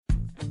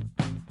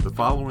The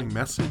following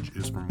message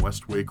is from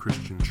Westway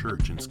Christian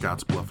Church in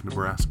Scottsbluff,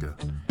 Nebraska.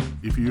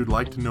 If you'd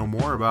like to know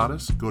more about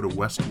us, go to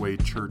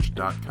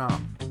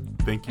westwaychurch.com.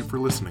 Thank you for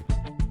listening.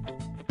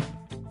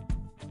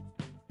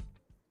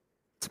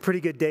 It's a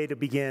pretty good day to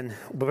begin,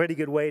 a pretty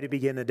good way to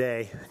begin a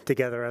day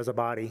together as a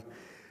body.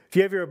 If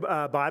you have your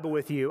Bible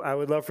with you, I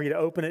would love for you to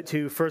open it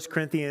to 1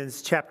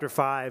 Corinthians chapter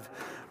 5,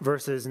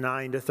 verses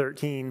 9 to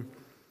 13.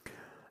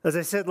 As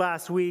I said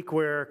last week,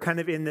 we're kind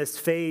of in this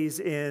phase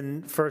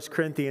in 1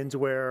 Corinthians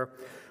where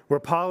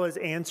Paul is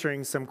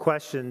answering some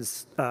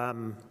questions,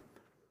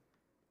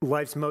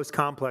 life's most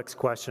complex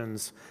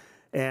questions.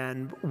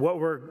 And what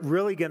we're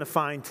really going to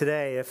find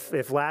today,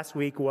 if last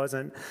week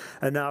wasn't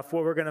enough,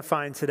 what we're going to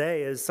find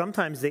today is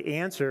sometimes the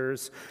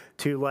answers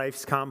to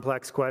life's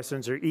complex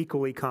questions are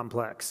equally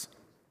complex.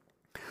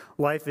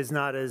 Life is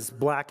not as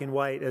black and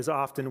white as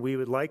often we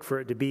would like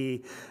for it to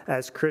be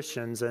as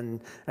Christians,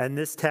 and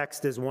this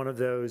text is one of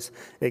those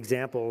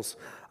examples.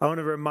 I want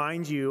to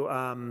remind you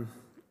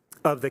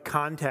of the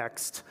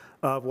context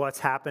of what's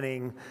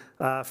happening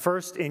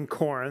first in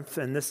Corinth,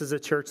 and this is a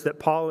church that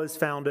Paul has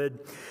founded,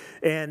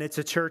 and it's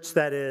a church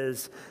that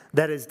is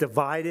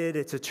divided.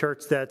 It's a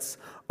church that's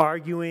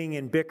arguing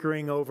and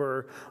bickering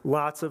over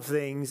lots of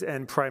things,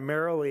 and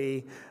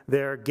primarily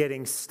they're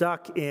getting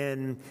stuck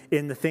in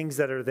the things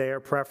that are their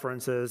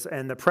preferences,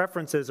 and the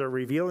preferences are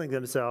revealing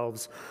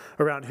themselves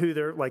around who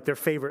their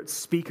favorite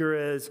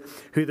speaker is,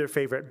 who their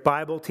favorite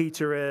Bible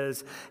teacher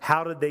is,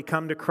 how did they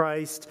come to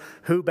Christ,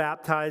 who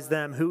baptized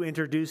them, who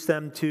introduced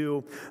them to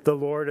the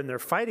Lord, and they're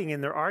fighting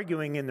and they're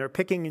arguing and they're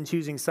picking and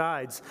choosing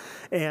sides,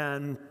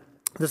 and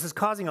this is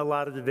causing a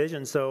lot of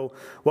division. So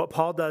what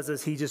Paul does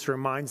is he just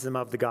reminds them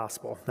of the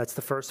gospel. That's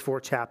the first 4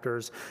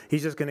 chapters.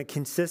 He's just going to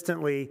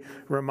consistently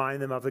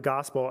remind them of the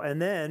gospel. And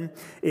then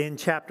in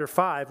chapter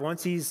 5,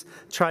 once he's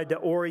tried to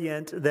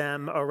orient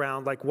them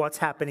around like what's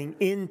happening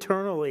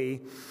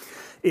internally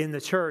in the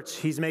church,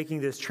 he's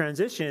making this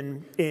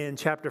transition in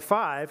chapter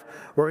 5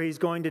 where he's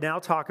going to now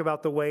talk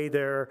about the way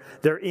their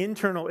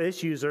internal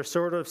issues are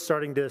sort of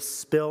starting to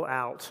spill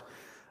out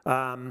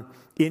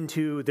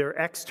into their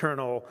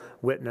external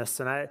witness.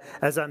 And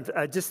as I'm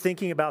just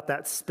thinking about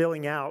that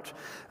spilling out,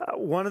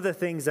 one of the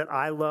things that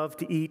I love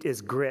to eat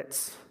is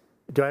grits.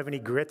 Do I have any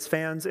grits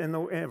fans in the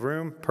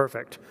room?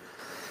 Perfect.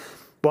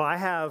 Well, I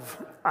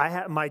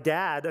have my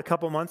dad a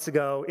couple months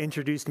ago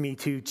introduced me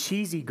to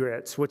cheesy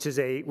grits, which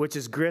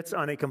is grits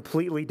on a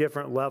completely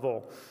different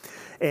level.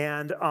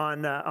 And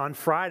on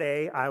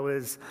Friday, I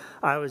was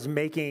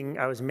making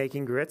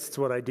grits. It's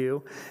what I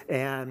do,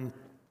 and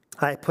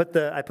I put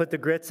the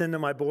grits into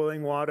my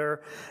boiling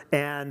water,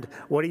 and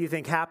what do you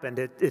think happened?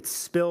 It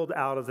spilled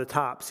out of the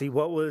top. See,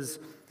 what was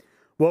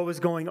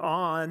going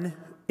on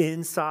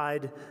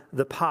inside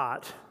the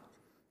pot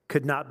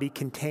could not be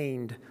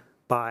contained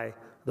by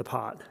the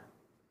pot.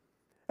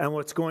 And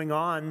what's going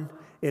on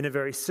in a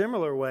very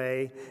similar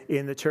way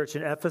in the church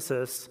in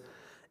Ephesus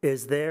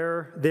is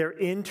their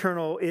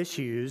internal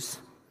issues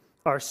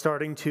are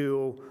starting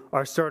to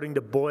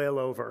boil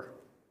over.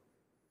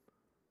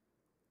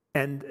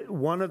 And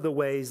one of the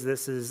ways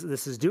this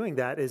is doing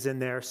that is in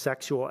their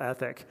sexual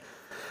ethic.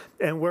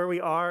 And where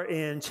we are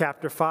in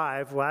chapter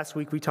 5, last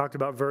week we talked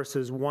about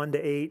verses 1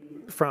 to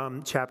 8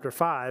 from chapter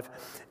 5.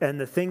 And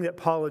the thing that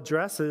Paul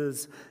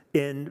addresses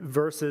in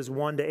verses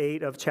 1 to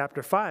 8 of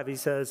chapter 5, he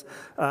says,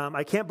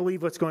 I can't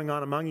believe what's going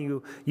on among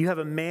you. You have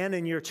a man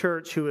in your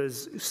church who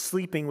is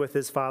sleeping with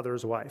his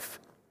father's wife.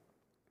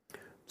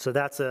 So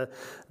that's a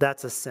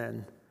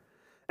sin,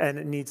 and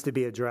it needs to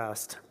be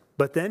addressed.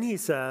 But then he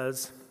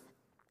says,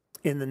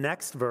 in the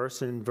next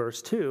verse, in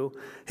verse 2,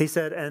 he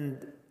said,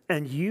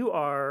 and you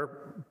are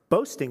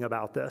boasting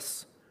about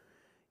this.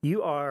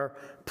 You are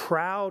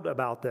proud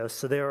about this.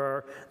 So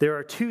there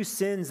are 2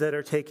 sins that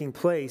are taking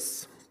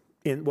place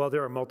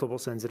there are multiple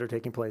sins that are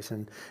taking place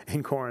in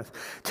Corinth.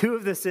 2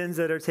 of the sins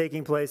that are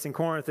taking place in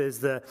Corinth is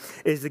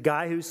the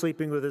guy who's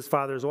sleeping with his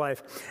father's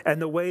wife, and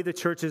the way the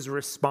church is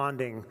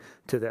responding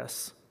to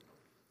this.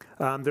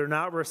 They're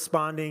not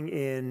responding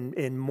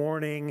in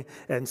mourning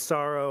and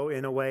sorrow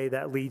in a way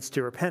that leads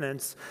to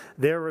repentance.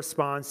 Their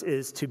response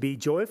is to be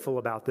joyful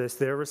about this.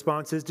 Their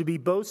response is to be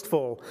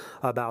boastful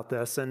about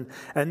this. And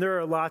there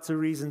are lots of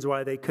reasons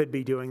why they could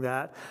be doing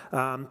that.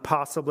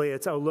 Possibly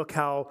it's, look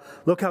how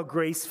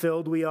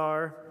grace-filled we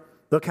are.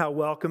 Look how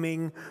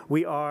welcoming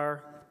we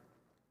are.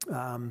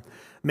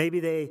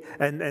 Maybe they,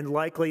 and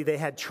likely they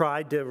had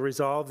tried to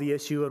resolve the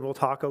issue, and we'll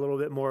talk a little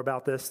bit more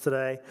about this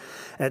today,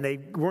 and they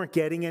weren't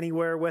getting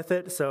anywhere with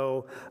it,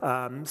 so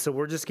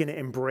we're just going to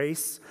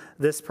embrace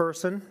this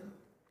person.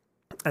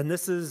 And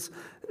this is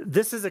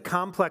a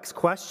complex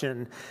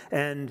question,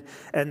 and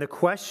the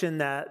question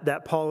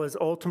that Paul is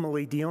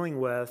ultimately dealing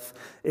with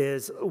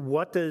is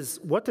what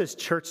does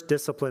church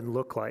discipline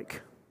look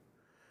like?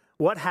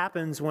 What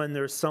happens when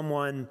there's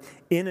someone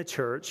in a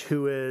church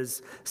who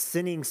is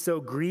sinning so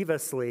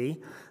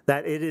grievously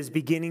that it is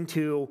beginning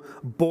to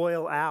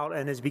boil out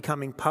and is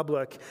becoming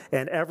public,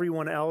 and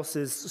everyone else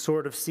is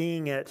sort of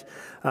seeing it?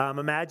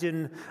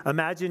 Imagine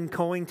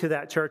going to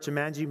that church.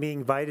 Imagine being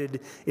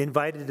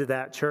invited to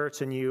that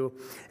church, and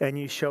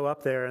you show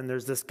up there, and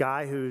there's this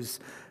guy who's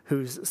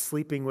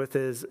sleeping with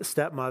his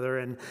stepmother,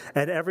 and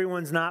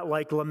everyone's not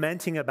like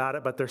lamenting about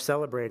it, but they're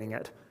celebrating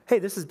it. Hey,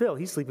 this is Bill.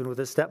 He's sleeping with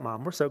his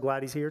stepmom. We're so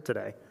glad he's here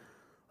today.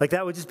 Like,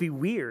 that would just be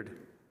weird.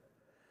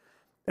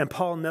 And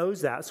Paul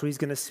knows that, so he's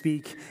going to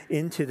speak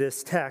into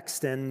this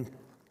text. And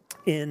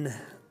in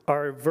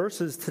our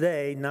verses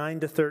today,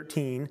 9 to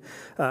 13,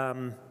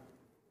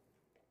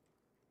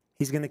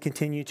 he's going to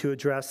continue to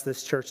address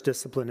this church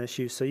discipline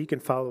issue, so you can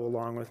follow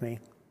along with me.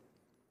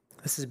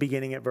 This is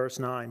beginning at verse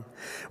 9.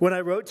 When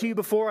I wrote to you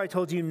before, I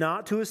told you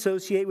not to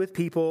associate with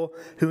people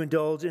who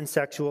indulge in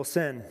sexual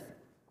sin.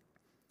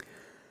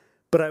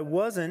 But I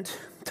wasn't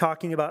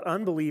talking about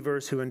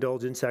unbelievers who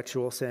indulge in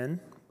sexual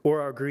sin,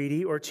 or are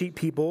greedy, or cheat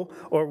people,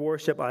 or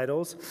worship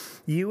idols.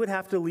 You would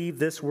have to leave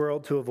this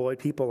world to avoid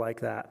people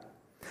like that.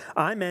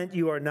 I meant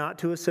you are not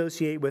to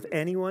associate with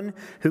anyone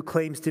who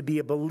claims to be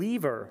a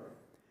believer,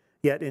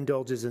 yet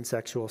indulges in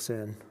sexual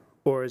sin,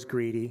 or is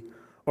greedy,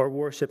 or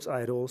worships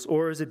idols,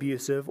 or is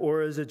abusive,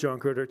 or is a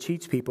drunkard, or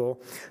cheats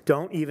people.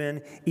 Don't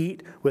even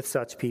eat with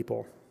such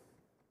people.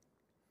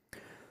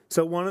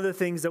 So one of the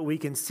things that we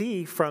can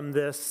see from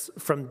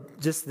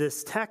just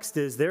this text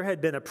is there had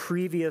been a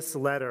previous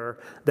letter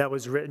that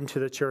was written to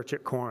the church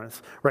at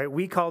Corinth, right?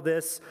 We call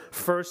this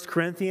 1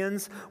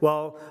 Corinthians.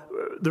 Well,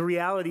 the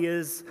reality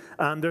is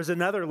there's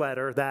another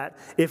letter that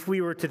if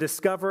we were to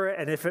discover it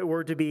and if it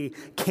were to be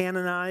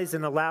canonized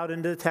and allowed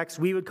into the text,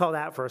 we would call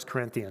that 1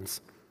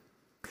 Corinthians.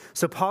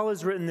 So Paul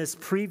has written this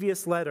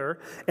previous letter,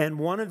 and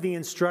one of the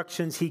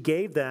instructions he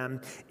gave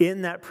them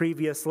in that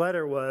previous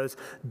letter was,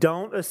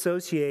 don't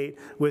associate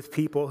with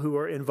people who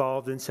are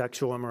involved in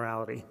sexual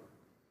immorality.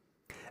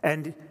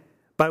 And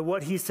by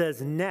what he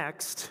says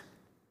next,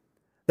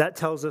 that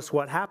tells us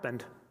what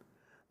happened.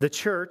 The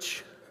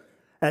church,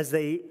 as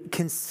they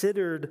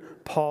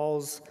considered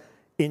Paul's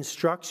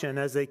instruction,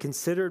 as they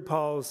considered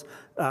Paul's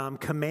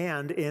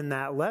command in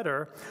that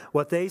letter,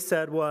 what they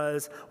said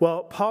was,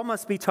 well, Paul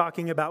must be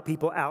talking about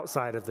people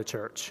outside of the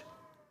church.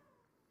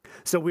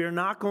 So we're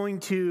not going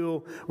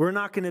to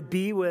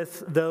be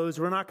with those,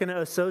 we're not going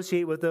to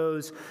associate with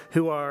those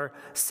who are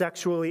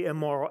sexually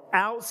immoral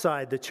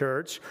outside the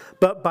church,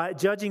 but by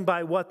judging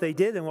by what they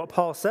did and what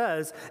Paul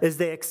says is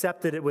they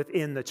accepted it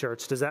within the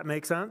church. Does that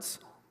make sense?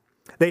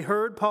 They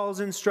heard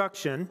Paul's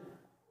instruction,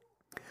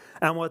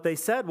 and what they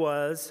said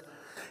was,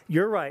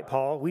 you're right,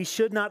 Paul. We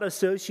should not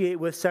associate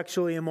with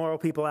sexually immoral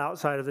people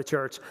outside of the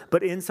church,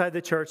 but inside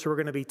the church, we're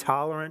going to be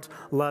tolerant,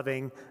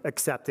 loving,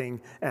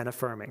 accepting, and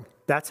affirming.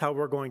 That's how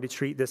we're going to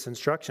treat this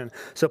instruction.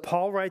 So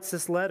Paul writes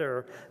this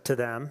letter to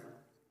them,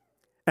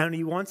 and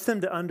he wants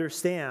them to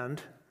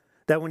understand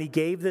that when he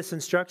gave this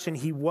instruction,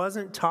 he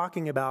wasn't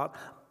talking about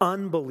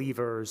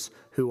unbelievers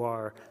who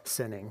are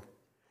sinning.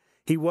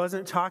 He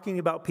wasn't talking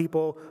about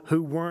people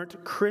who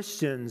weren't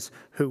Christians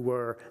who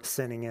were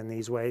sinning in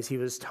these ways. He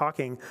was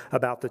talking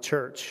about the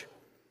church.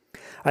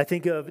 I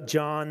think of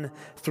John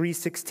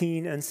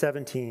 3:16 and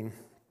 17.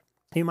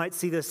 You might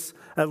see this,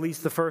 at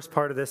least the first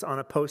part of this, on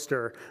a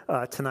poster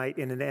tonight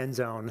in an end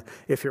zone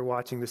if you're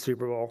watching the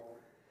Super Bowl.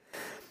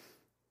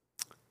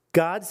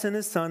 God sent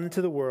his Son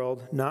into the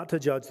world, not to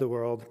judge the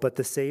world, but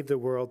to save the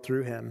world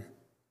through him.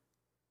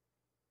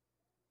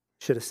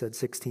 Should have said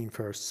 16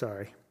 first,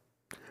 sorry.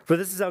 For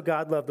this is how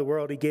God loved the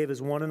world. He gave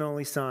his one and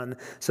only Son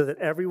so that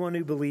everyone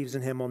who believes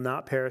in him will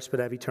not perish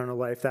but have eternal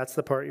life. That's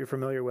the part you're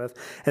familiar with.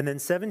 And then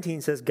 17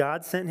 says,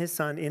 God sent his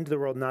Son into the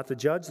world not to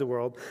judge the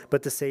world,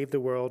 but to save the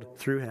world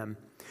through him.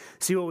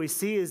 See, what we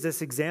see is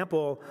this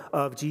example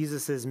of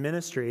Jesus'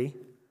 ministry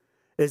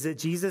is that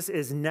Jesus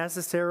is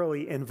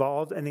necessarily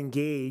involved and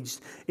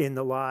engaged in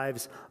the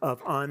lives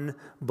of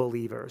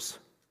unbelievers.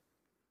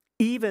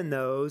 Even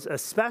those,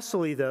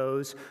 especially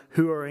those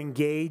who are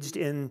engaged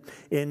in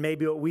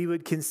maybe what we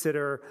would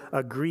consider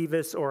a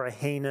grievous or a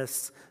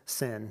heinous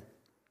sin.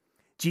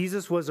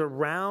 Jesus was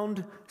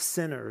around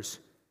sinners.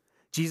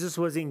 Jesus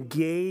was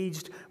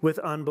engaged with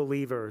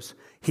unbelievers.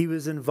 He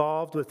was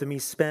involved with them. He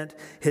spent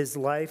his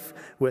life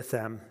with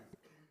them.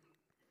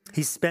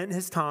 He spent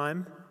his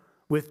time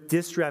with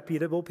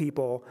disreputable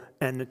people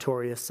and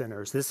notorious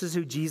sinners. This is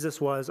who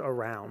Jesus was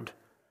around.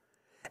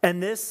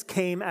 And this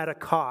came at a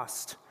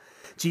cost.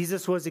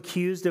 Jesus was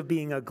accused of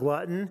being a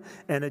glutton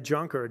and a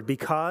drunkard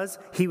because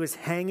he was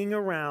hanging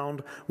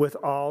around with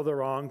all the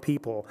wrong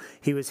people.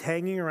 He was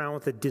hanging around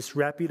with the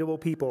disreputable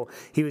people.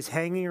 He was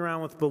hanging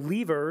around with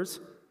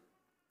believers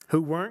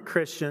who weren't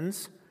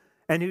Christians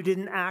and who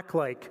didn't act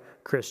like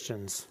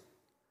Christians.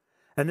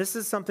 And this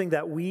is something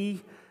that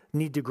we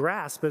need to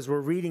grasp as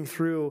we're reading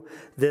through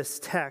this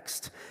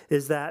text,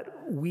 is that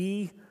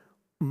we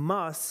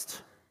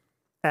must,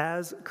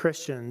 as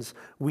Christians,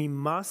 we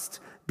must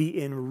be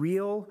in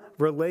real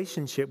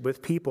relationship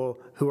with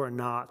people who are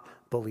not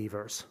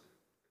believers.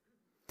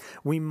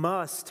 We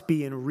must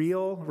be in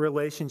real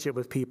relationship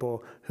with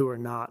people who are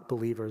not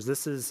believers.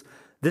 This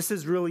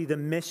is really the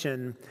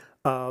mission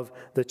of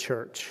the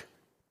church.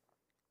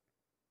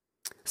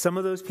 Some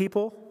of those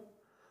people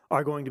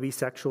are going to be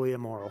sexually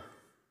immoral.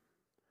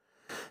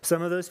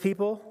 Some of those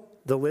people,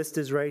 the list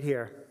is right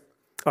here,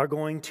 are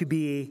going to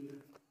be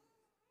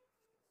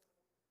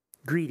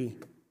greedy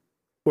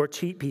or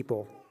cheat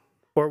people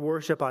or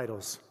worship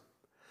idols.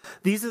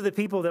 These are the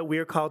people that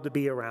we're called to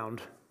be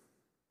around.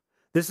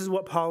 This is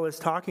what Paul is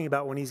talking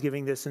about when he's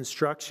giving this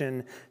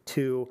instruction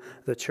to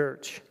the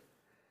church.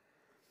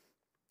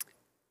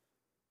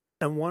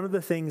 And one of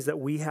the things that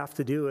we have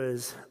to do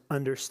is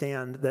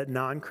understand that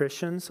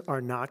non-Christians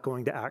are not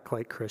going to act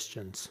like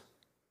Christians.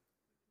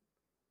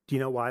 Do you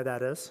know why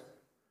that is?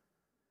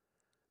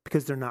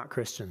 Because they're not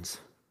Christians.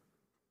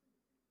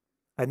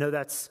 I know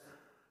that's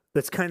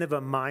kind of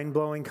a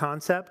mind-blowing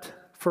concept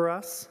for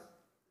us,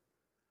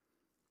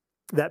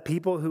 that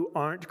people who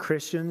aren't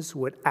Christians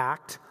would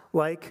act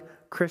like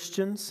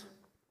Christians.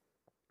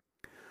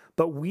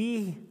 But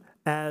we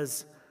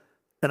and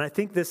I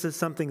think this is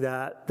something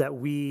that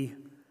we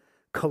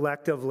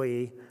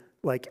collectively,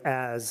 like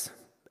as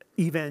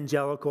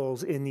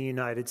evangelicals in the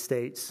United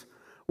States,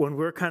 when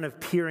we're kind of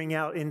peering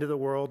out into the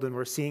world and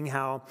we're seeing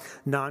how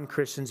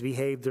non-Christians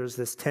behave, there's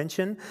this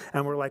tension,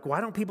 and we're like,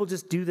 why don't people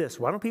just do this?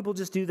 Why don't people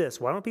just do this?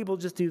 Why don't people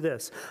just do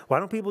this? Why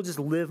don't people just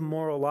live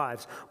moral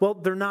lives? Well,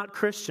 they're not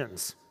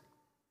Christians.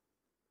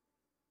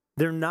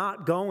 They're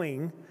not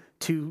going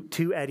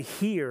to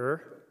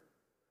adhere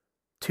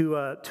to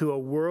a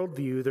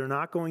worldview. They're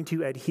not going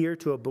to adhere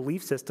to a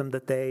belief system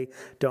that they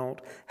don't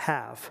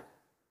have.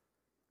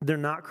 They're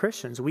not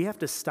Christians. We have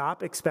to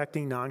stop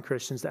expecting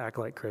non-Christians to act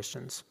like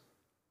Christians.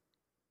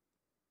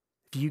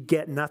 If you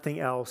get nothing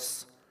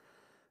else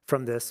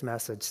from this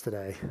message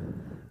today,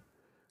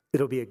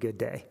 it'll be a good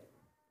day.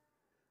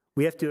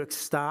 We have to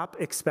stop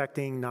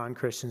expecting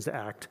non-Christians to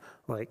act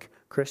like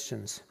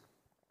Christians.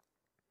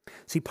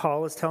 See,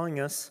 Paul is telling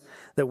us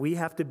that we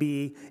have to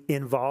be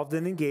involved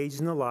and engaged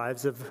in the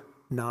lives of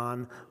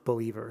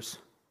non-believers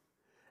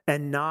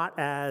and not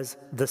as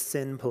the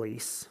sin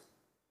police.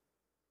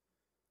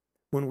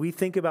 When we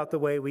think about the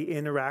way we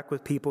interact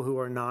with people who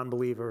are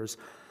non-believers,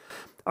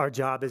 our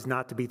job is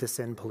not to be the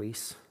sin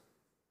police.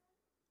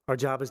 Our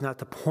job is not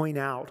to point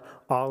out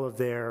all of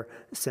their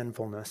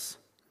sinfulness.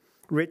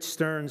 Rich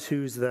Stearns,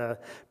 who's the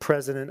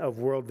president of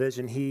World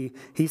Vision, he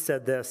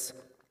said this: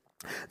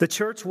 the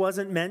church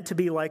wasn't meant to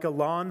be like a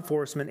law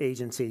enforcement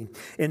agency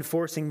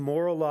enforcing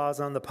moral laws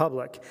on the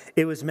public.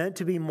 It was meant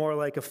to be more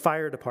like a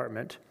fire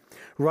department,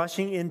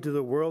 rushing into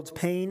the world's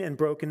pain and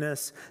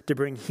brokenness to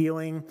bring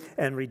healing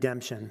and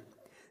redemption.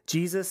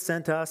 Jesus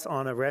sent us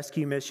on a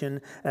rescue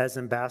mission as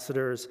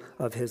ambassadors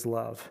of his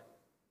love.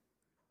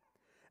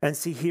 And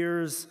see,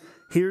 here's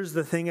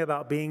the thing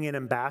about being an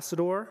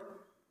ambassador.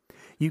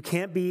 You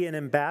can't be an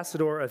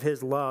ambassador of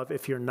his love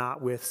if you're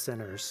not with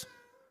sinners.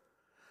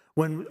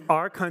 When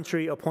our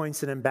country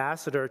appoints an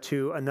ambassador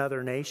to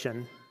another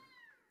nation,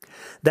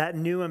 that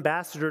new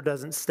ambassador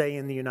doesn't stay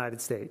in the United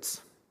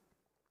States.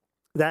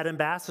 That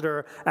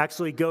ambassador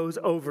actually goes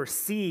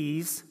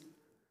overseas,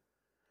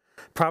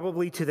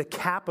 probably to the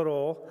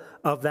capital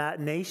of that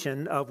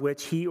nation of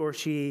which he or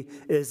she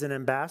is an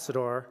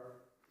ambassador,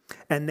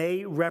 and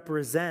they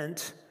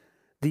represent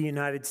the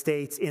United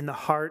States in the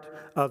heart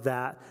of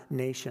that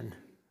nation.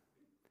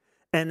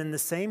 And in the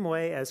same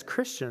way as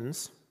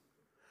Christians,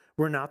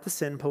 we're not the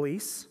sin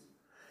police.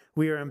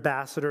 We are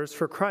ambassadors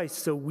for Christ.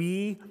 So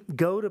we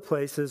go to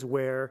places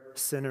where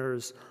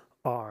sinners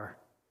are,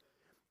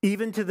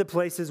 even to the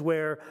places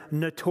where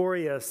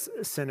notorious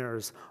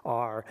sinners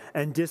are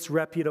and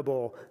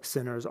disreputable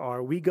sinners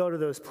are. We go to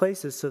those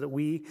places so that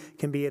we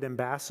can be an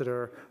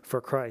ambassador for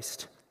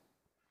Christ.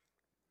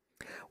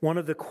 One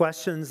of the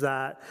questions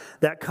that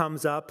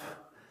comes up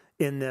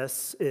in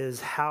this is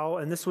how,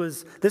 and this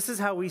is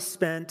how we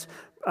spent,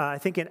 I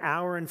think, an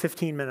hour and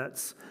 15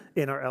 minutes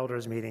in our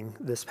elders meeting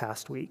this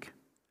past week.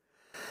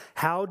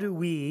 How do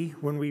we,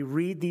 when we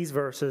read these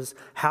verses,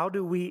 how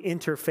do we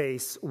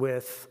interface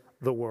with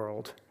the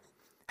world?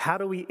 How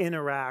do we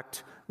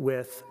interact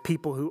with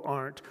people who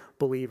aren't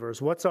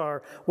believers? What's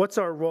our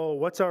role?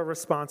 What's our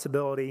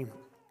responsibility?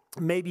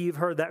 Maybe you've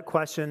heard that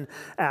question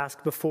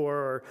asked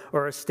before,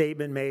 or a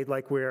statement made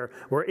like we're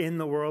in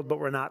the world, but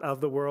we're not of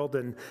the world,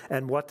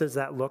 and what does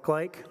that look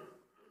like?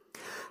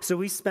 So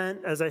we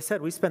spent, as I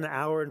said, an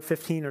hour and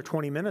 15 or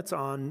 20 minutes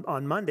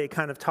on Monday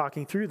kind of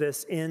talking through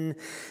this in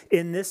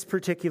this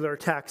particular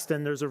text,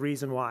 and there's a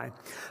reason why.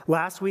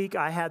 Last week,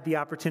 I had the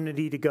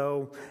opportunity to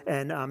go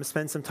and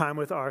spend some time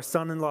with our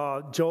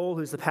son-in-law, Joel,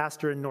 who's the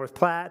pastor in North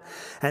Platte,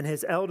 and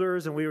his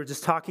elders, and we were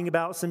just talking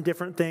about some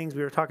different things.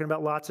 We were talking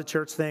about lots of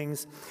church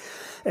things.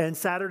 And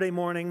Saturday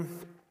morning,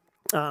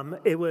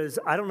 it was,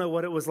 I don't know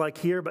what it was like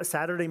here, but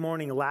Saturday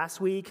morning last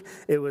week,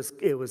 it was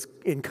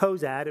in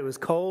Cozad. It was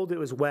cold, it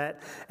was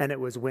wet, and it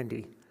was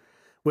windy.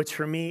 which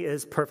for me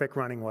is perfect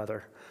running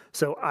weather.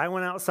 So I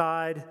went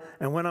outside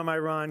and went on my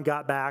run,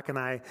 got back, and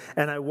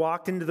I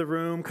walked into the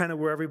room kind of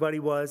where everybody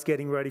was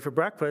getting ready for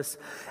breakfast.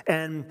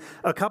 And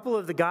a couple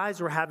of the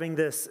guys were having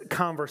this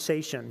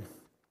conversation.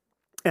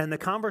 And the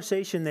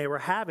conversation they were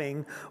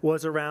having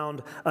was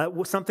around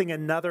something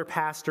another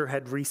pastor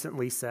had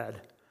recently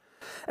said.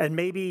 And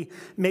maybe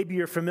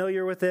you're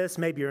familiar with this,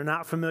 maybe you're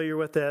not familiar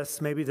with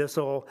this, maybe this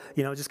will,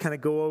 just kind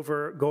of go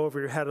over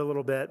your head a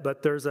little bit.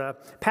 But there's a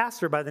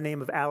pastor by the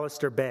name of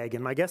Alistair Begg,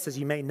 and my guess is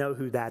you may know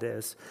who that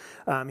is.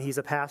 He's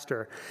a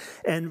pastor.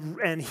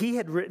 And he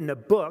had written a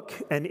book,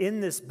 and in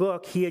this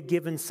book, he had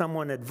given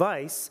someone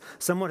advice.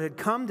 Someone had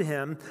come to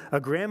him, a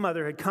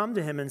grandmother had come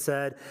to him and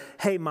said,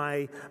 hey,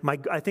 I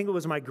think it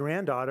was my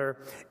granddaughter,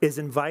 is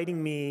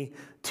inviting me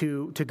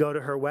to go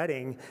to her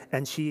wedding,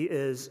 and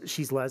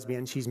she's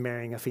lesbian, she's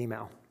marrying a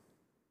female.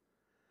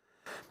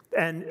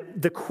 And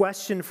the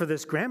question for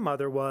this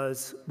grandmother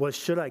was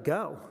should I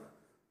go?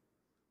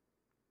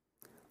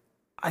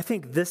 I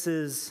think this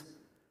is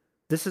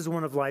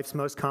one of life's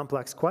most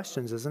complex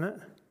questions, isn't it?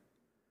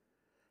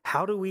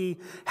 How do we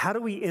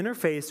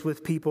interface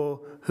with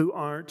people who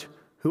aren't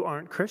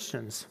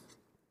Christians?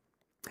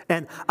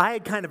 And I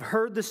had kind of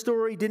heard the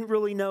story, didn't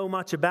really know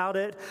much about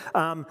it.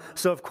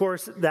 So, of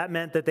course, that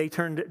meant that they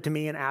turned to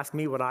me and asked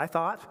me what I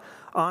thought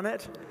on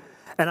it.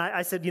 And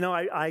I said,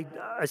 I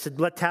said,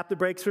 let's tap the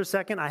brakes for a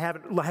second. I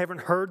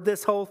haven't heard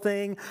this whole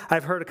thing.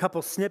 I've heard a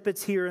couple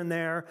snippets here and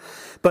there.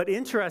 But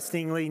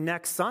interestingly,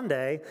 next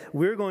Sunday,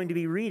 we're going to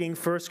be reading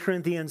 1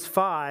 Corinthians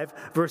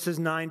 5, verses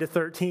 9 to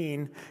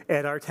 13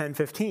 at our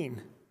 10:15.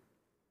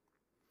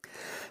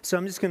 So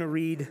I'm just going to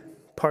read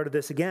part of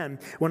this again.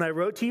 When I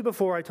wrote to you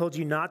before, I told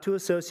you not to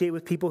associate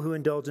with people who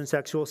indulge in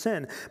sexual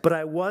sin. But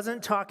I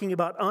wasn't talking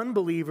about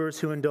unbelievers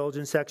who indulge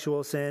in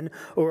sexual sin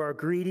or are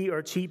greedy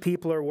or cheat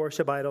people or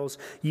worship idols.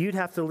 You'd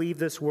have to leave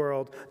this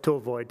world to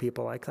avoid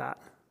people like that.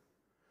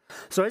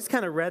 So I just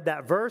kind of read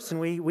that verse, and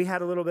we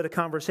had a little bit of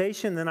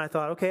conversation. Then I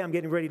thought, okay, I'm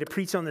getting ready to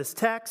preach on this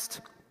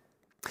text.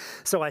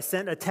 So I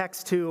sent a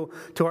text to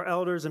our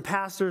elders and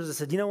pastors. I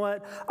said, you know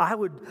what? I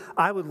want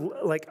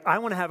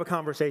to have a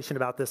conversation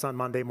about this on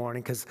Monday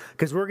morning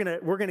because we're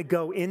gonna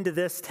go into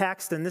this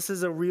text, and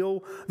these are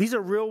real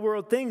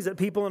world things that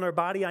people in our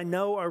body I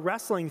know are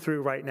wrestling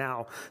through right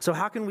now. So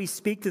how can we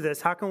speak to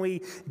this? How can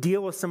we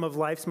deal with some of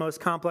life's most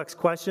complex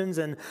questions?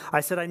 And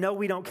I said, I know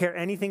we don't care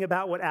anything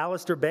about what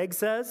Alistair Begg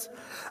says,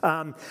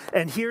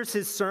 and here's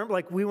his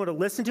sermon. We want to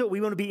listen to it.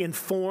 We want to be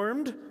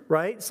informed,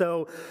 right?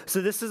 So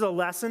this is a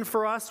lesson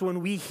for us. When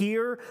we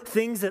hear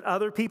things that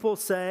other people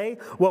say,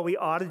 what we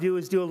ought to do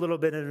is do a little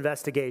bit of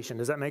investigation.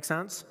 Does that make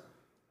sense?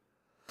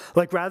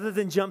 Rather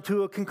than jump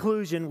to a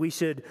conclusion, we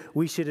should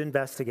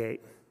investigate.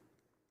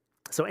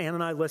 So Ann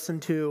and I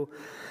listened to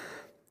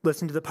the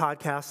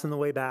podcast on the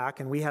way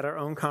back, and we had our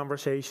own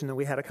conversation, and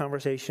we had a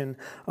conversation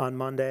on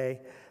Monday.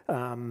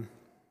 And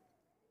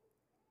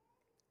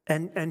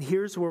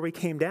here's where we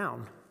came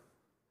down.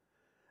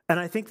 And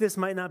I think this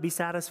might not be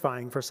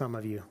satisfying for some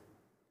of you.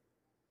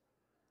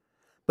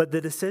 But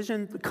the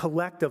decision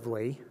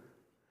collectively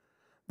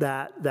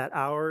that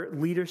our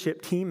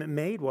leadership team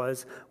made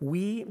was,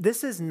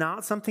 this is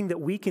not something that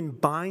we can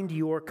bind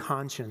your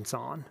conscience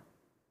on.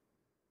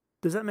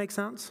 Does that make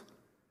sense?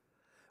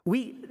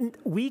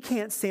 We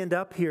can't stand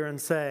up here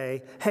and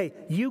say, hey,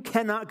 you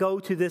cannot go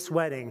to this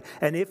wedding,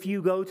 and if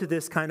you go to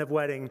this kind of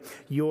wedding,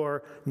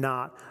 you're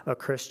not a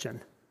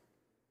Christian.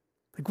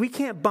 We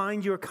can't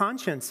bind your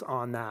conscience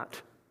on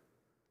that.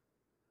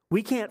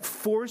 We can't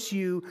force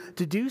you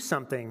to do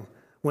something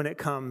when it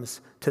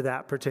comes to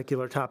that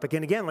particular topic.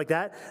 And again,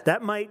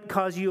 that might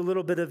cause you a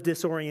little bit of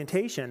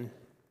disorientation.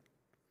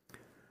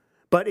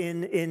 But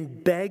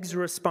in Begg's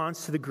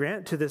response to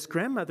this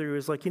grandmother, who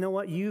was like, you know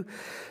what, you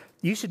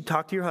should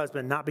talk to your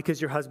husband, not because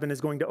your husband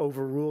is going to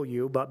overrule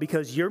you, but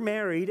because you're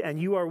married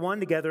and you are one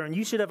together, and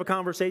you should have a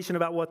conversation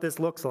about what this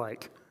looks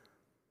like.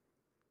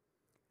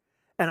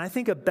 And I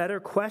think a better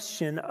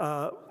question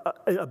to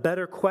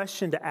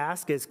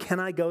ask is,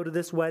 can I go to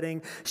this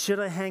wedding? Should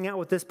I hang out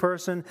with this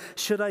person?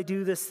 Should I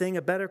do this thing?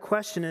 A better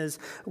question is,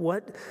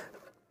 what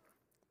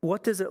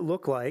does it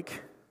look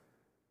like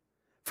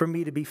for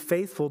me to be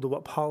faithful to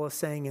what Paul is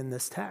saying in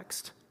this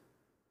text?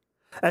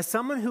 As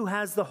someone who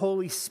has the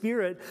Holy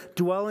Spirit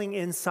dwelling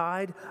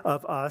inside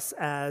of us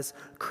as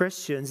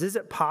Christians, is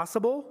it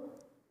possible?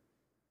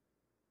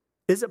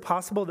 Is it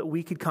possible that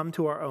we could come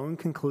to our own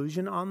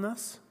conclusion on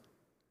this?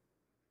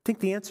 I think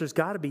the answer's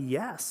got to be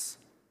yes.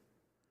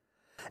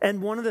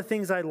 And one of the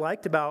things I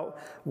liked about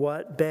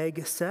what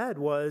Begg said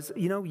was,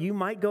 you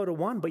might go to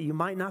one, but you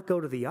might not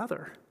go to the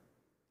other.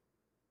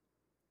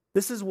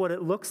 This is what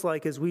it looks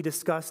like, as we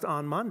discussed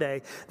on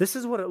Monday. This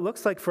is what it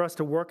looks like for us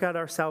to work out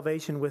our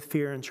salvation with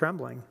fear and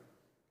trembling.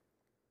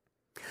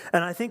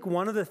 And I think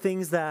one of the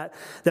things that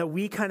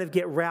we kind of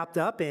get wrapped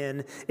up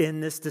in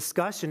this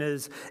discussion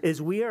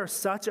is we are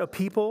such a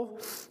people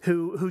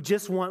who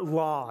just want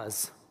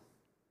laws.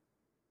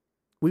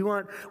 We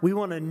want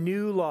a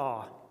new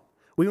law.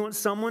 We want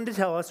someone to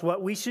tell us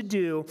what we should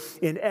do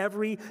in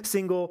every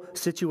single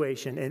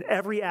situation, in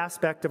every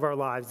aspect of our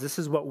lives. This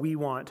is what we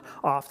want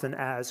often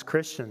as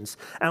Christians.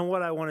 And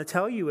what I want to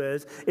tell you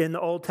is, in the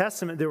Old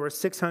Testament, there were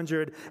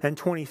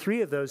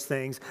 623 of those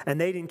things,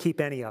 and they didn't keep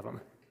any of them.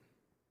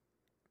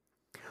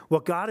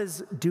 What God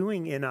is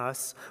doing in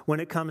us when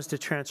it comes to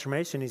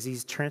transformation is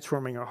He's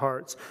transforming our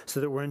hearts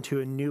so that we're into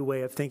a new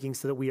way of thinking,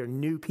 so that we are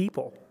new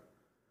people.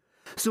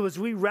 So as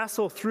we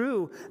wrestle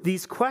through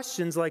these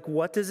questions, like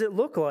what does it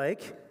look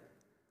like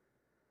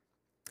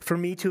for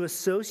me to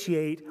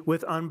associate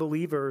with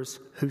unbelievers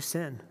who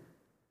sin?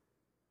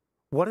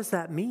 What does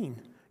that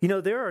mean? You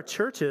know, there are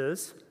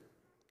churches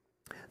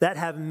that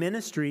have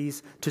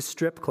ministries to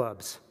strip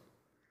clubs,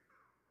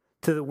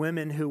 to the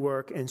women who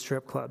work in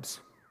strip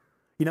clubs.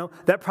 You know,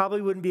 that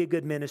probably wouldn't be a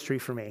good ministry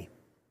for me.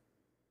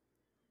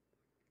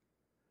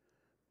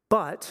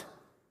 But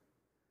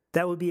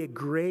that would be a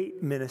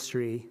great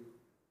ministry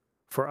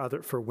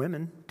for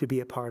women to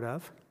be a part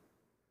of,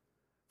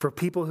 for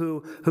people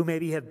who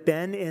maybe have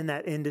been in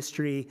that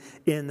industry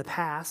in the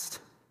past,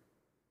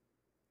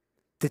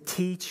 to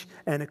teach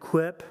and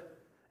equip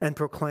and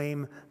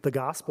proclaim the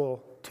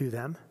gospel to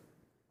them.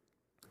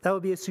 That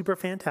would be a super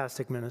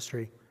fantastic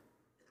ministry.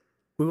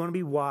 We want to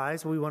be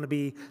wise, we want to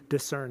be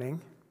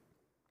discerning,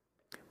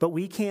 but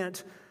we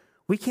can't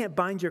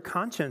bind your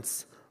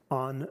conscience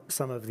on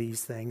some of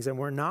these things, and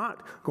we're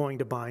not going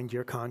to bind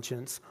your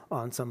conscience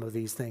on some of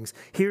these things.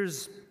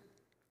 Here's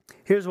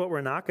what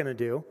we're not going to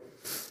do.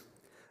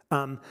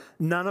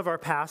 None of our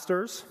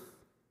pastors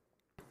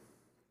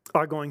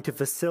are going to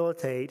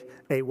facilitate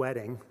a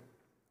wedding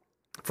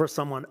for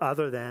someone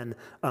other than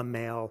a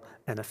male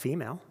and a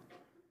female.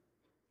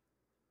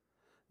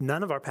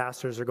 None of our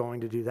pastors are going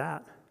to do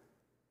that.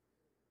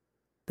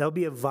 That'll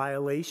be a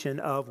violation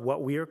of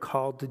what we are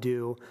called to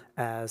do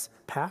as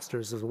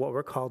pastors, is what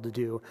we're called to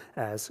do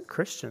as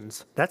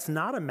Christians. That's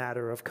not a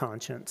matter of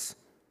conscience.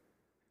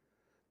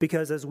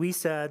 Because as we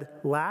said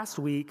last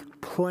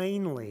week,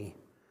 plainly,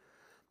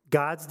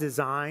 God's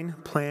design,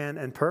 plan,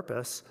 and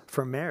purpose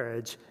for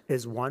marriage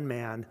is one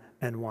man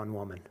and one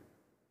woman.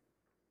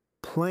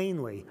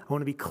 Plainly. I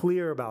want to be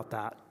clear about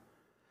that.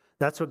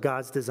 That's what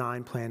God's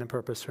design, plan, and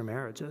purpose for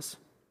marriage is.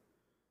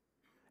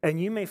 And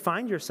you may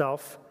find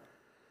yourself,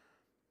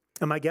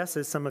 and my guess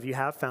is some of you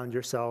have found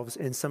yourselves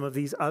in some of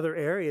these other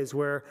areas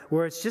where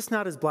it's just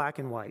not as black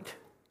and white.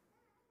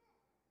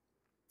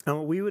 And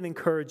what we would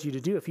encourage you to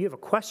do, if you have a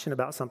question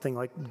about something,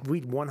 like,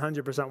 we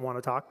 100% want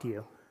to talk to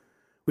you.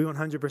 We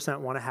 100%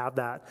 want to have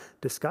that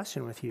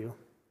discussion with you.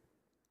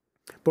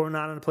 But we're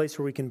not in a place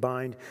where we can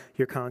bind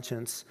your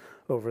conscience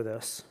over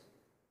this.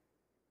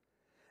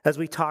 As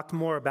we talked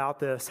more about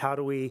this, how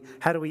do we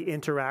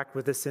interact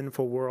with the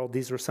sinful world?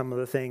 These were some of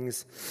the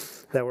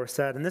things that were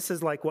said. And this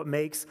is like what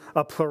makes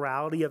a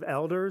plurality of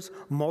elders,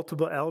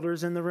 multiple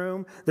elders in the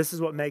room. This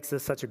is what makes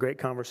this such a great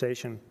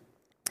conversation.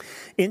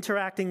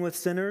 Interacting with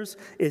sinners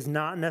is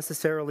not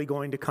necessarily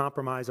going to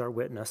compromise our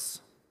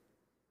witness.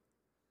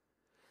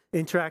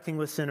 Interacting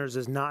with sinners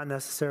is not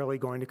necessarily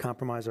going to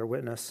compromise our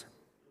witness.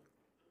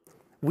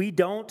 We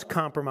don't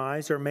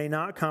compromise or may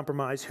not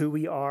compromise who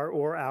we are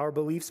or our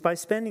beliefs by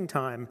spending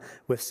time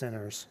with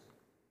sinners.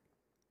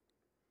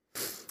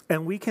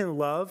 And we can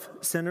love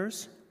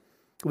sinners,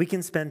 we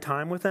can spend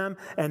time with them,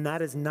 and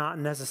that is not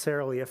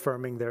necessarily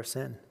affirming their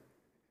sin.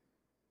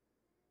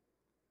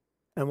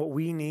 And what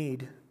we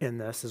need in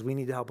this is we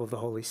need the help of the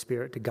Holy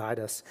Spirit to guide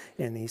us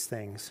in these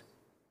things.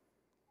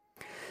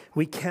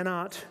 We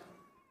cannot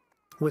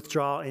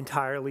withdraw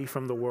entirely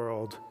from the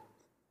world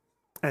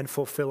and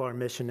fulfill our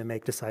mission to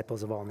make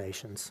disciples of all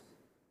nations.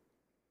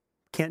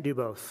 Can't do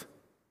both.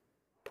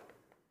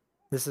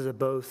 This is a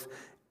both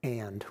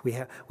and. We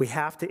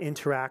have to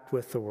interact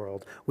with the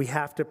world. We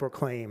have to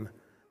proclaim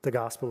the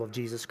gospel of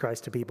Jesus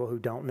Christ to people who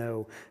don't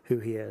know who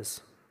he is.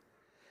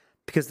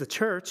 Because the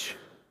church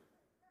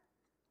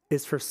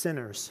is for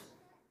sinners.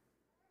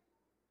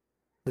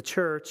 The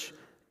church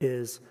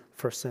is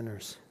for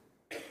sinners.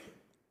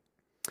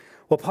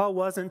 Well, Paul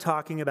wasn't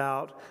talking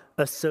about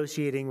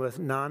associating with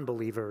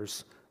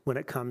non-believers when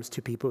it comes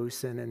to people who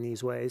sin in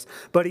these ways,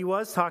 but he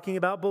was talking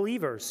about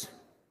believers.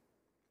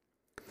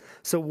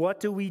 So what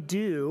do we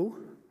do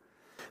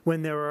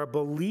when there are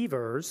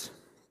believers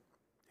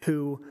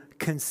who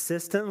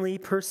consistently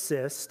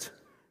persist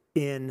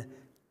in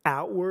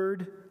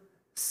outward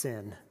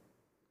sin,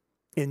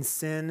 in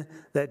sin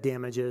that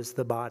damages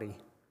the body?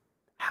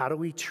 How do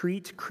we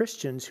treat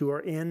Christians who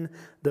are in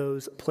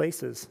those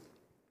places?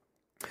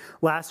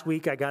 Last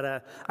week, I got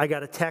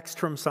a text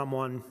from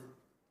someone,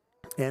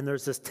 and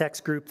there's this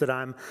text group that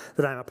I'm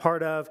a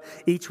part of.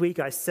 Each week,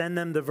 I send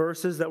them the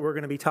verses that we're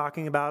going to be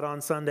talking about on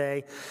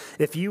Sunday.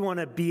 If you want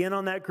to be in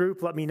on that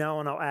group, let me know,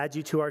 and I'll add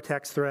you to our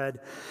text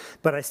thread.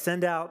 But I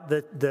send out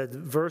the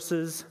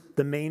verses,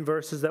 the main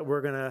verses that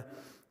we're going to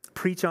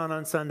preach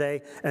on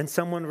Sunday, and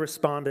someone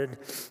responded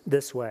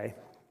this way.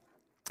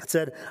 It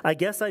said, "I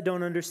guess I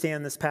don't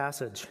understand this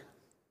passage."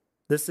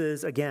 This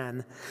is,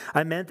 again,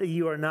 I meant that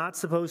you are not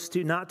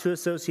to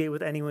associate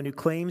with anyone who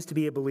claims to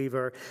be a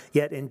believer,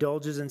 yet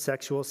indulges in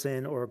sexual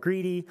sin, or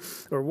greedy,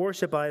 or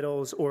worship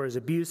idols, or is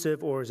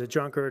abusive, or is a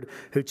drunkard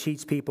who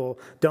cheats people.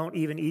 Don't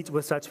even eat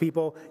with such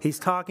people. He's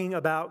talking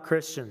about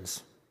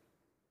Christians.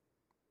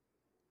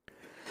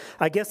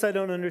 I guess I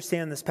don't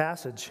understand this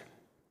passage.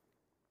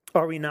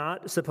 Are we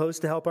not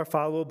supposed to help our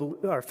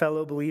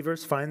fellow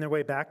believers find their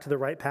way back to the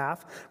right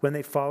path when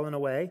they've fallen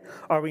away?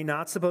 Are we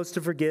not supposed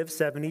to forgive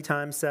 70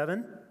 times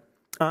 7?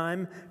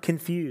 I'm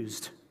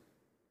confused.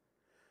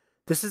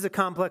 This is a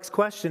complex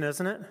question,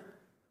 isn't it?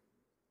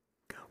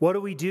 What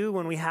do we do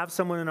when we have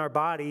someone in our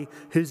body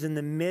who's in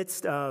the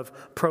midst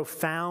of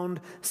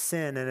profound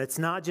sin? And it's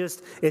not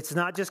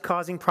just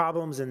causing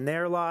problems in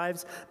their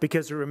lives,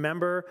 because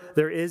remember,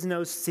 there is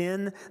no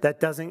sin that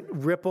doesn't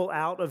ripple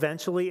out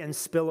eventually and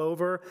spill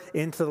over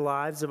into the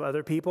lives of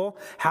other people.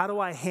 How do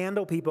I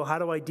handle people? How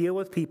do I deal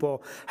with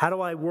people? How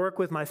do I work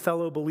with my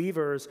fellow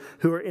believers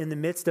who are in the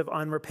midst of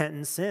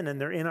unrepentant sin,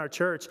 and they're in our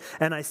church,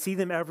 and I see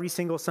them every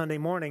single Sunday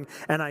morning,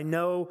 and I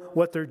know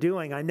what they're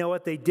doing. I know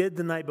what they did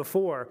the night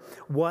before.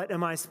 What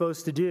am I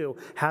supposed to do?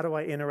 How do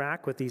I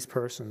interact with these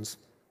persons?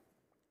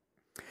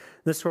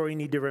 This is where we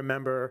need to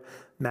remember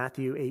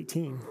Matthew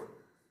 18,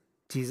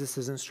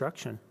 Jesus'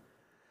 instruction.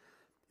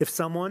 If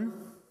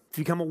you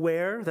become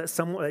aware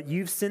that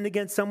you've sinned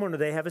against someone or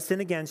they have a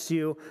sin against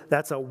you,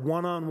 that's a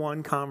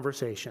one-on-one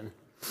conversation.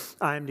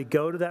 I am to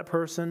go to that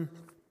person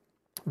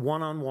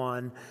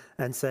one-on-one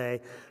and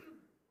say,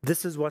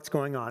 this is what's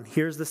going on.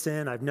 Here's the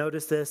sin. I've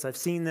noticed this. I've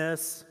seen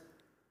this.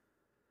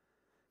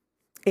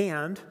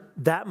 And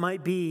that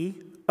might be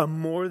a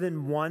more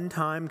than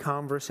one-time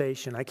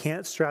conversation. I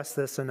can't stress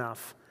this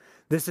enough.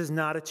 This is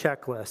not a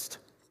checklist.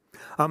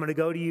 I'm going to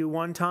go to you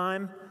one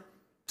time,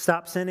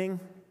 stop sinning,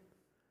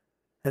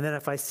 and then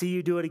if I see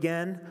you do it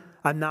again,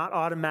 I'm not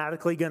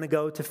automatically going to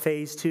go to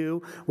phase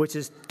 2, which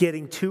is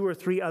getting 2 or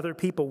 3 other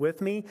people with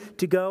me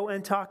to go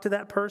and talk to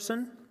that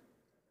person.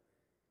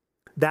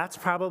 That's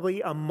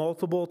probably a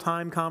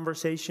multiple-time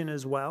conversation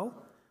as well.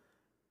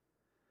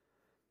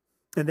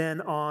 And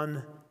then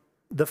on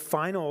the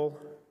final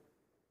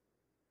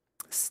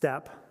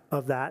step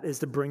of that is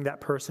to bring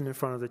that person in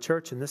front of the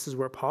church, and this is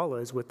where Paul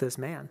is with this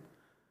man.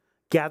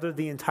 Gather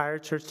the entire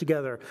church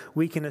together.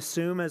 We can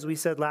assume, as we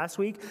said last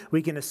week,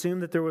 we can assume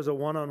that there was a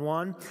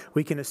one-on-one.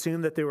 We can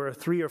assume that there were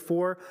 3 or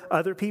 4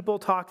 other people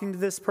talking to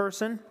this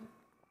person,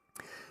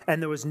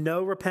 and there was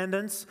no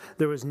repentance.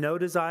 There was no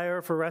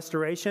desire for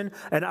restoration,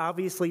 and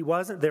obviously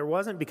there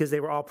wasn't because they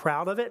were all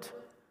proud of it.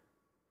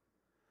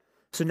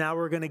 So now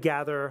we're going to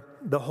gather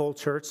the whole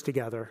church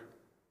together.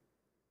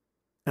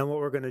 And what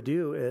we're going to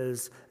do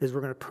is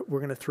we're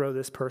going to throw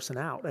this person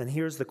out. And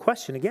here's the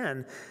question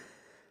again.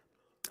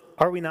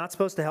 Are we not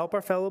supposed to help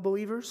our fellow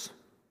believers?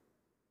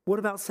 What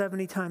about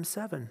 70 times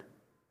 7?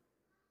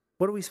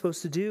 What are we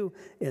supposed to do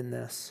in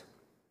this?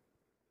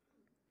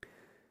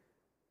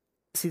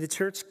 See, the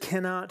church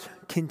cannot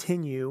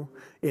continue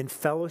in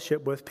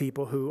fellowship with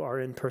people who are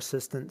in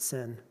persistent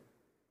sin.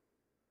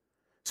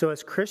 So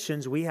as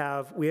Christians, we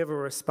have a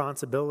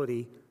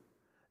responsibility,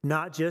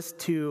 not just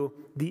to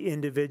the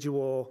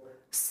individual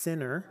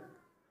sinner,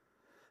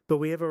 but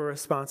we have a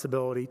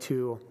responsibility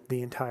to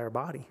the entire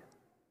body.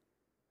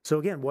 So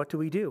again, what do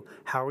we do?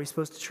 How are we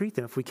supposed to treat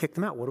them? If we kick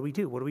them out, what do we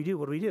do? What do we do?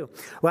 What do we do?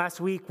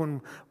 Last week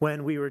when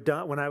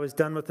I was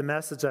done with the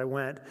message, I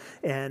went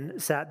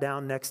and sat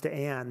down next to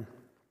Anne,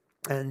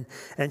 and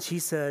she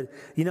said,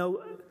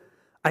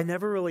 I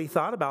never really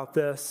thought about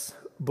this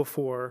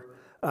before.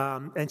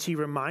 And she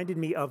reminded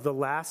me of the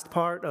last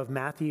part of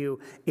Matthew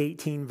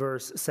 18,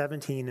 verse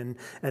 17.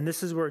 And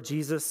this is where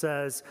Jesus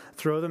says,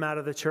 throw them out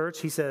of the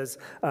church. He says,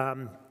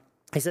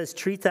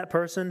 treat that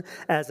person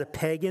as a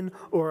pagan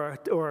or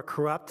a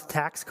corrupt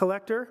tax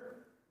collector.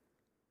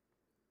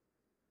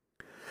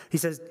 He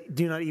says,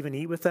 do not even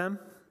eat with them.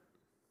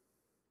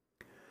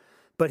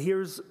 But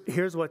here's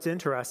what's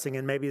interesting,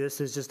 and maybe this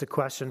is just a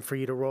question for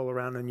you to roll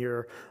around in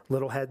your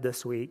little head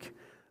this week.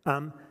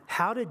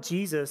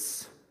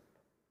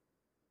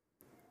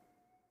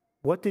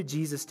 What did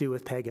Jesus do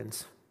with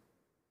pagans?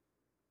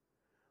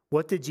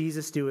 What did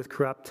Jesus do with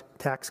corrupt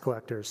tax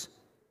collectors?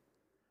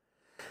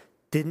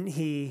 Didn't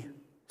he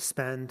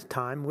spend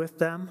time with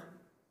them?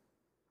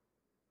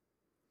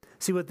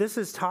 See, what this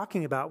is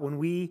talking about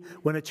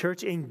when a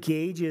church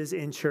engages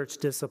in church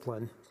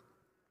discipline,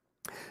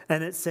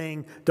 and it's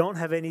saying, don't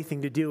have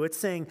anything to do. It's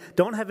saying,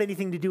 don't have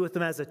anything to do with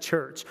them as a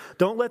church.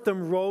 Don't let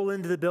them roll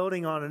into the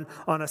building on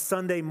a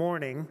Sunday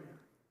morning,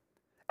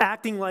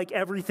 acting like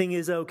everything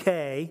is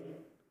okay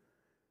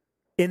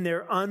in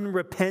their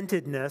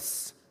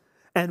unrepentedness,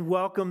 and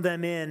welcome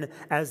them in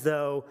as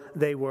though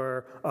they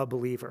were a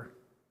believer.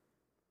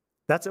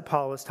 That's what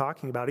Paul is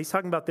talking about. He's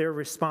talking about their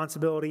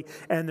responsibility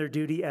and their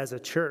duty as a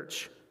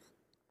church.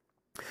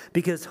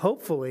 Because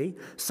hopefully,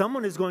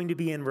 someone is going to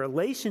be in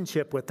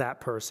relationship with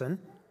that person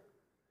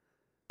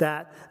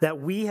that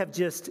we have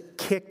just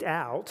kicked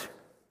out,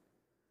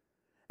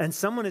 and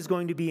someone is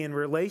going to be in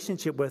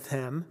relationship with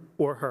him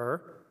or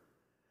her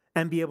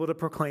and be able to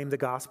proclaim the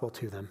gospel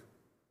to them.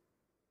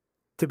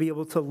 to be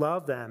able to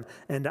love them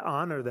and to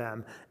honor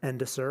them and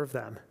to serve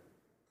them.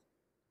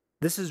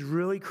 This is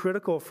really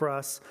critical for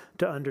us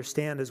to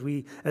understand as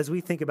we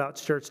think about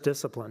church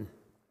discipline.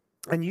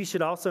 And you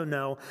should also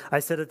know,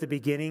 I said at the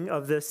beginning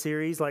of this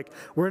series,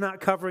 we're not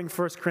covering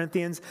 1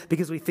 Corinthians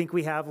because we think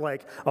we have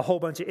a whole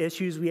bunch of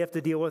issues we have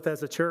to deal with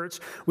as a church.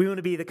 We want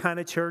to be the kind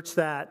of church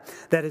that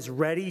is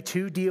ready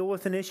to deal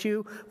with an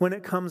issue when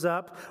it comes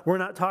up. We're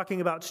not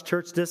talking about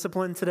church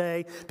discipline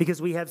today because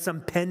we have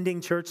some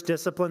pending church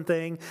discipline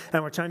thing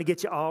and we're trying to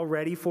get you all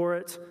ready for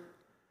it.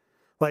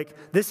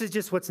 This is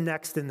just what's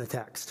next in the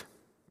text.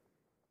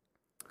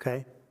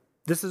 Okay?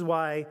 This is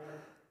why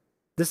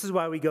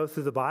we go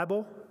through the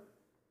Bible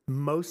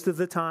most of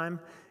the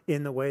time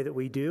in the way that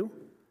we do,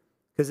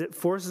 because it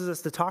forces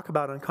us to talk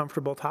about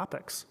uncomfortable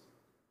topics.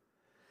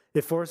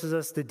 It forces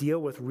us to deal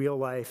with real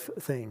life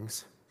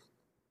things.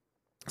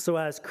 So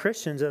as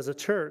Christians, as a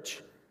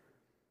church,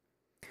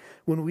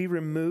 when we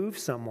remove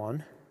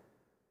someone,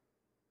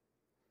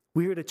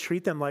 we are to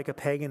treat them like a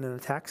pagan and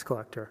a tax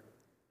collector,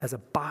 as a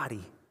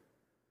body.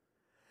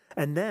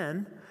 And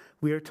then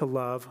we are to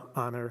love,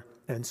 honor,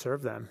 and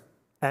serve them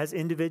as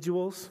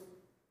individuals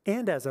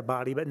and as a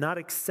body, but not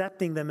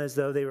accepting them as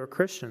though they were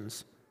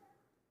Christians.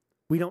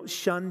 We don't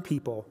shun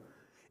people.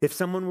 If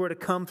someone were to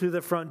come through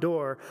the front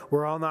door,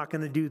 we're all not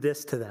going to do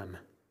this to them.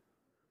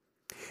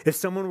 If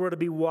someone were to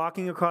be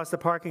walking across the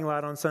parking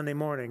lot on Sunday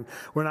morning,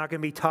 we're not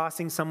going to be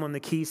tossing someone the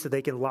key so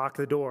they can lock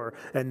the door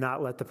and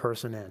not let the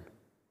person in.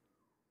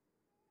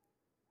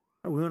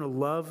 We want to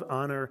love,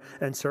 honor,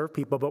 and serve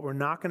people, but we're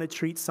not going to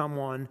treat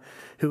someone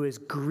who is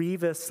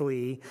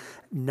grievously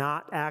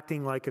not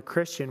acting like a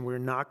Christian, we're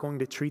not going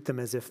to treat them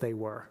as if they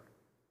were.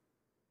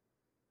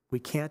 We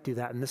can't do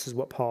that, and this is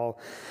what Paul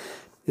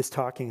is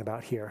talking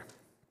about here.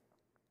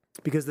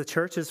 Because the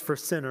church is for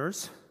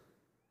sinners,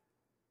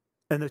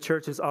 and the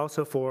church is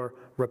also for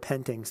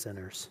repenting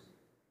sinners.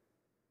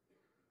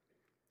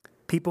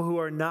 People who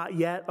are not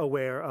yet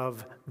aware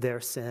of their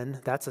sin,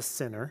 that's a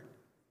sinner.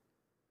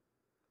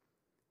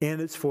 And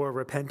it's for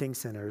repenting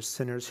sinners,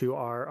 sinners who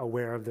are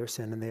aware of their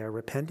sin and they are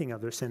repenting of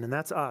their sin. And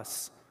that's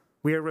us.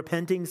 We are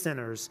repenting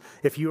sinners.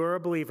 If you are a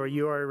believer,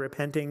 you are a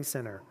repenting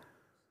sinner.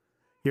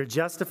 You're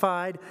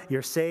justified.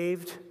 You're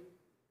saved.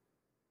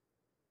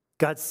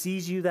 God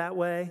sees you that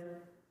way.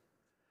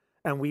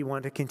 And we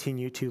want to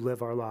continue to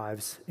live our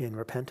lives in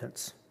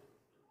repentance.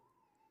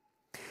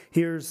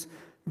 Here's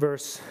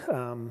verse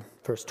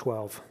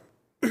 12.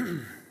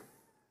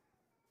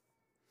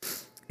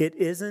 It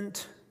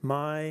isn't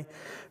my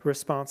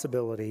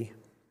responsibility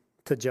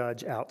to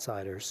judge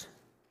outsiders.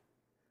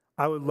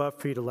 I would love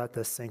for you to let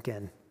this sink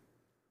in.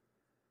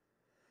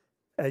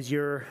 As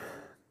you're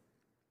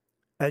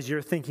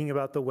thinking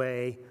about the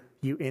way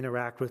you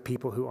interact with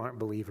people who aren't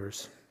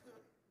believers.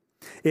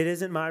 It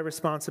isn't my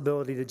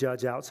responsibility to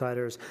judge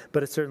outsiders,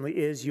 but it certainly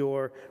is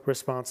your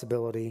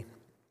responsibility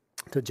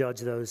to judge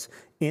those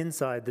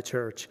inside the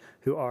church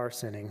who are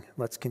sinning.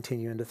 Let's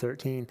continue into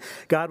 13.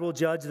 God will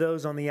judge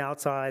those on the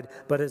outside,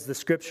 but as the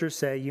scriptures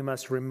say, you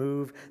must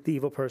remove the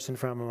evil person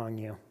from among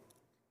you.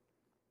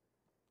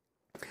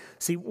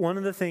 See, one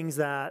of the things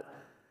that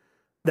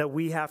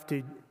we have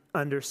to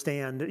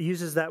understand, it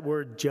uses that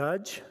word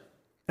judge,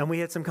 and we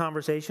had some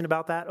conversation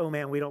about that. Oh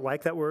man, we don't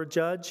like that word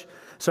judge.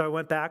 So I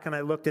went back and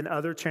I looked in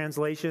other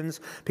translations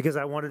because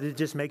I wanted to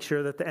just make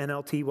sure that the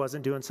NLT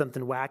wasn't doing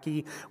something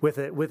wacky with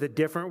a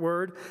different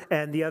word.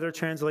 And the other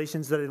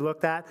translations that I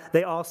looked at,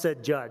 they all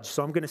said judge.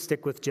 So I'm going to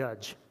stick with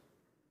judge.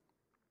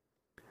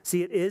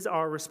 See, it is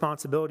our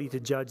responsibility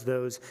to judge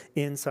those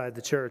inside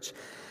the church.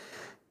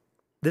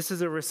 This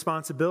is a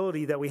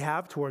responsibility that we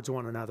have towards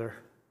one another.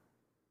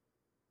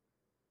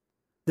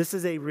 This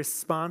is a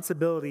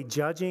responsibility.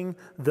 Judging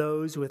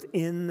those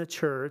within the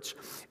church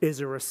is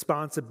a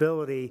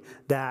responsibility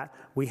that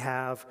we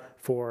have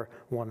for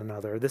one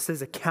another. This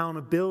is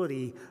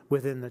accountability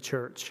within the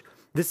church.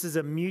 This is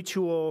a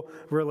mutual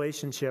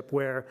relationship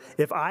where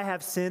if I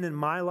have sin in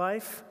my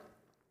life,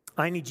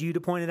 I need you to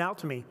point it out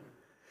to me.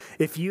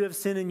 If you have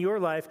sin in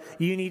your life,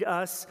 you need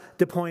us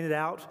to point it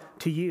out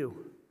to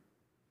you.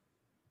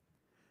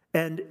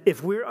 And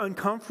if we're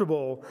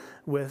uncomfortable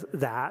with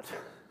that,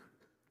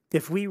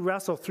 if we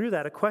wrestle through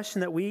that, a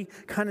question that we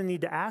kind of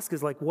need to ask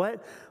is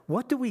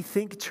what do we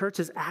think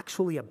church is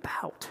actually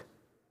about?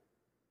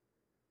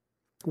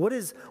 What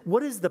is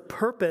the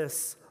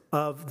purpose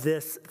of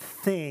this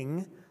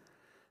thing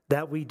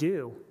that we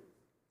do?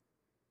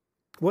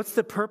 What's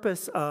the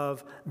purpose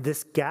of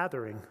this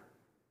gathering?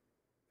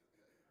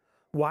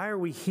 Why are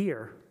we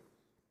here?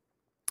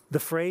 The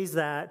phrase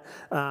that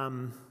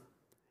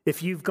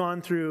if you've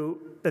gone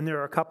through, and there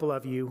are a couple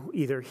of you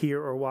either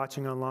here or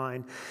watching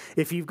online,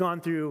 if you've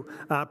gone through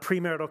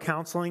premarital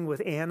counseling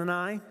with Ann and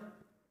I,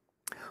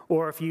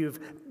 or if you've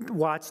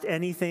watched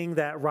anything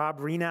that Rob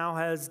Renow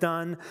has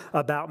done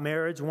about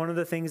marriage, one of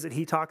the things that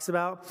he talks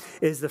about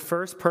is the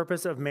first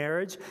purpose of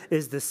marriage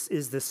is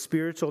the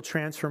spiritual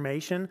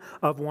transformation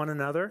of one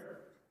another.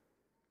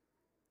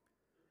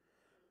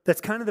 That's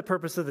kind of the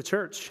purpose of the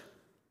church.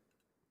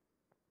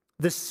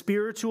 the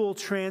spiritual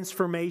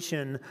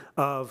transformation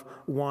of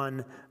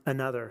one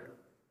another.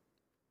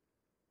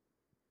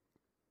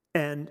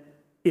 And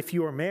if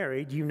you are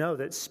married, you know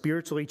that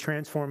spiritually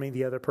transforming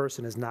the other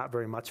person is not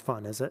very much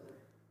fun, is it?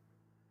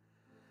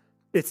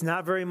 It's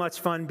not very much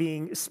fun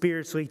being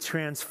spiritually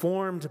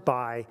transformed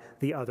by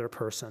the other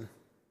person.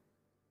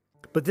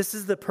 But this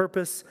is the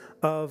purpose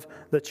of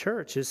the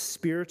church, is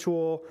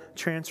spiritual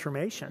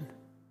transformation.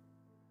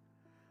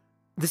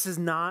 This is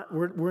not,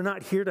 we're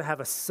not here to have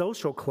a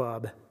social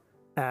club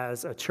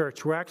as a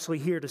church. We're actually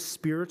here to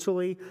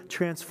spiritually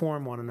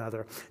transform one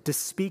another, to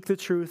speak the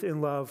truth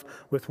in love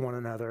with one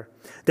another,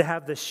 to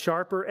have the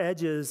sharper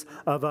edges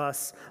of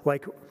us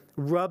like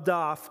rubbed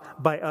off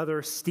by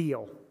other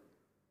steel.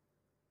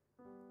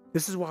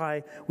 This is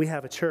why we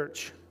have a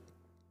church.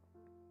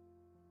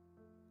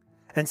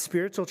 And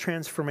spiritual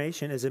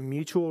transformation is a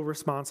mutual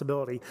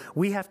responsibility.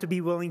 We have to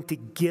be willing to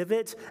give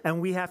it,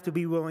 and we have to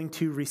be willing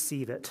to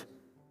receive it.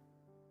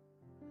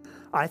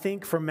 I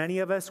think for many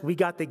of us, we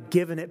got the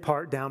giving it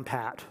part down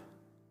pat.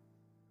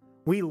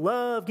 We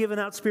love giving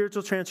out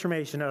spiritual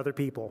transformation to other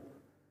people.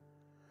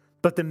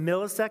 But the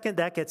millisecond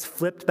that gets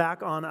flipped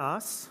back on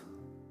us,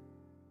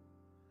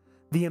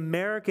 the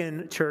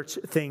American church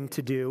thing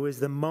to do is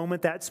the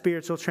moment that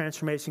spiritual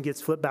transformation gets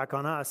flipped back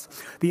on us,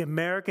 the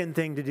American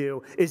thing to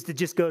do is to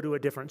just go to a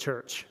different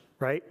church,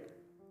 right?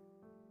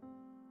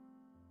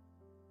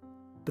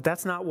 But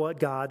that's not what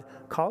God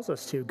calls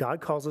us to.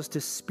 God calls us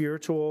to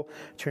spiritual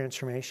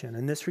transformation,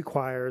 and this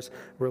requires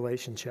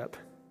relationship.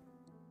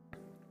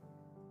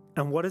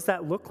 And what does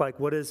that look like?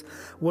 What does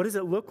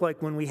it look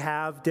like when we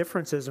have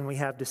differences and we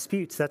have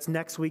disputes? That's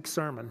next week's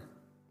sermon.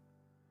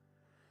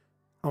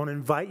 I want to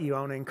invite you, I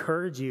want to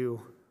encourage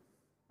you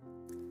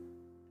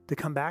to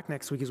come back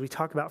next week as we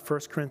talk about 1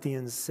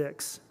 Corinthians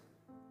 6.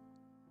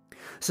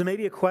 So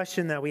maybe a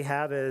question that we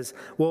have is,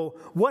 well,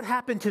 what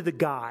happened to the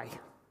guy?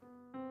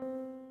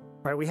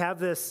 Right, we have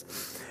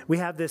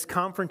this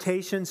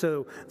confrontation,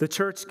 so the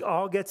church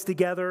all gets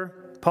together.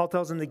 Paul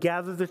tells them to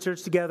gather the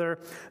church together,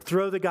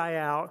 throw the guy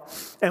out,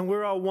 and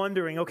we're all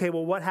wondering, okay,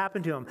 well, what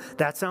happened to him?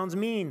 That sounds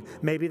mean.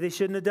 Maybe they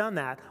shouldn't have done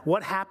that.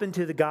 What happened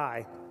to the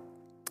guy?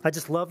 I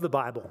just love the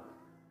Bible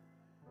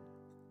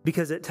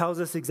because it tells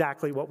us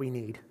exactly what we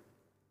need.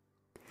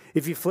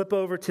 If you flip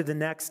over to the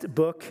next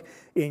book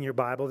in your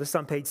Bible, this is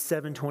on page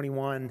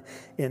 721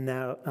 in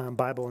the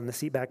Bible in the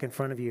seat back in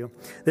front of you.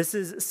 This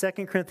is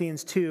 2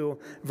 Corinthians 2,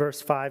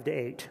 verse 5 to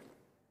 8.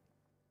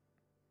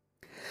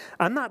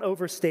 I'm not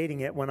overstating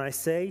it when I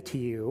say to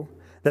you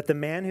that the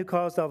man who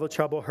caused all the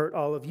trouble hurt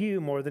all of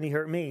you more than he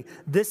hurt me.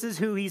 This is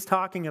who he's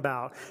talking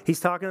about. He's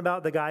talking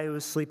about the guy who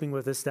was sleeping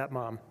with his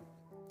stepmom.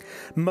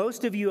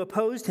 Most of you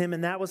opposed him,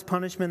 and that was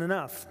punishment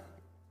enough.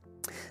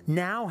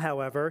 Now,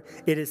 however,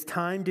 it is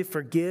time to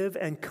forgive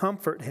and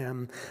comfort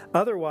him.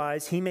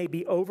 Otherwise, he may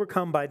be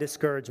overcome by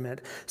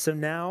discouragement. So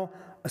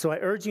I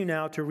urge you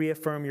now to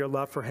reaffirm your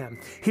love for him.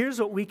 Here's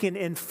what we can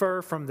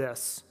infer from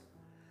this.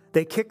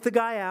 They kicked the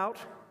guy out.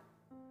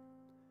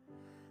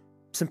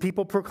 Some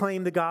people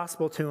proclaimed the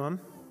gospel to him.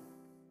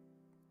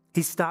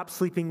 He stopped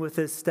sleeping with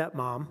his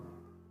stepmom.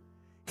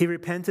 He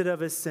repented of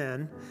his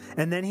sin,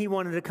 and then he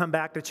wanted to come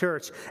back to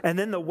church. And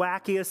then the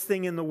wackiest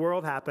thing in the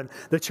world happened.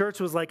 The church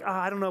was like,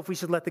 I don't know if we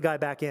should let the guy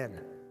back in.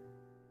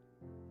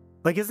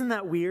 Like, isn't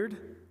that weird?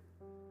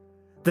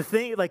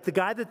 The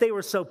guy that they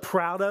were so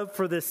proud of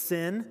for this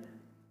sin,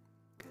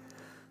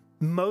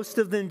 most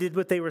of them did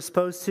what they were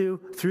supposed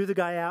to, threw the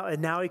guy out,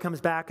 and now he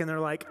comes back and they're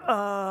like,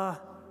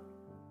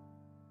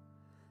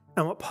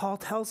 And what Paul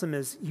tells them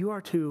is, you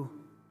are to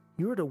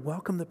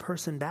welcome the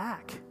person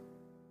back.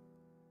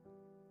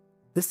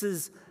 This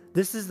is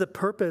the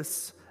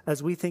purpose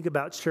as we think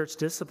about church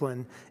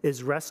discipline,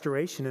 is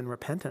restoration and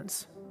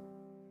repentance.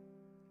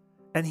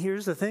 And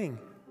here's the thing.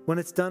 When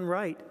it's done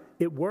right,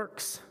 it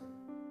works.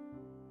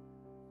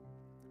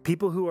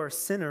 People who are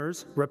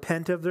sinners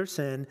repent of their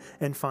sin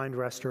and find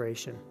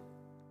restoration.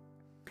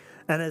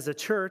 And as a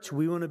church,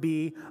 we want to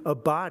be a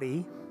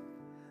body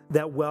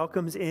that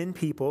welcomes in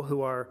people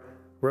who are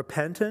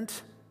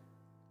repentant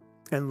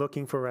and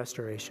looking for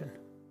restoration.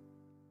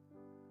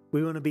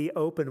 We want to be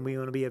open. We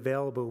want to be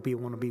available. We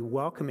want to be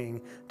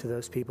welcoming to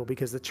those people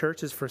because the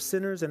church is for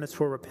sinners and it's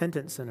for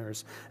repentant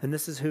sinners. And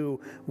this is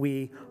who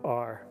we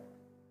are.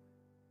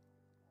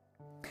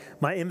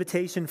 My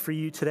invitation for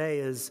you today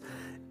is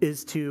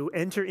to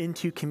enter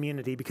into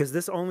community because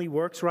this only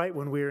works right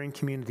when we're in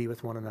community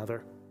with one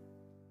another.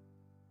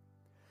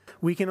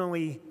 We can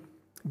only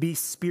be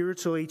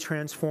spiritually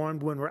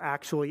transformed when we're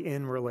actually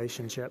in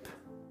relationship.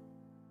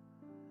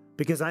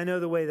 Because I know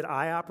the way that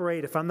I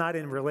operate, if I'm not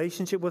in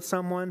relationship with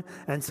someone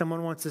and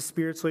someone wants to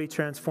spiritually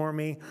transform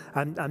me,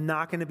 I'm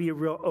not going to be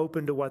real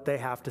open to what they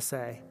have to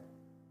say.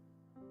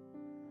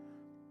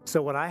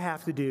 So what I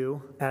have to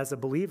do as a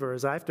believer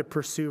is I have to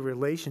pursue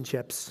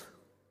relationships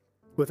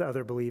with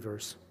other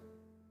believers.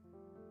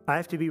 I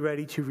have to be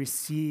ready to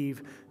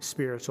receive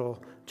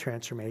spiritual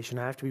transformation.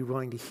 I have to be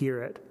willing to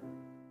hear it.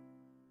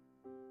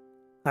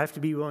 I have to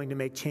be willing to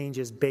make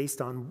changes based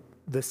on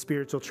the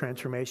spiritual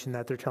transformation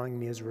that they're telling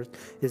me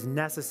is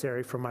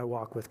necessary for my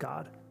walk with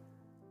God.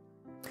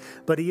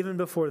 But even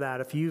before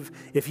that, if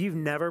you've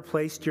never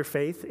placed your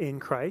faith in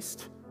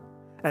Christ,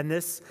 and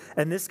this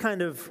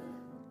kind of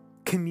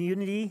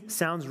community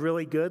sounds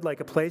really good, like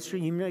a place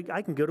where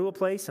I can go to a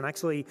place and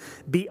actually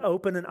be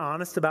open and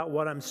honest about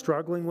what I'm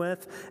struggling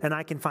with, and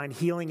I can find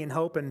healing and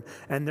hope, and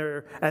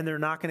they're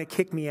not going to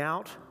kick me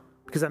out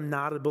because I'm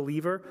not a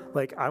believer.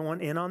 Like, I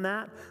want in on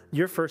that.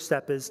 Your first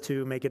step is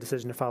to make a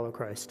decision to follow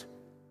Christ.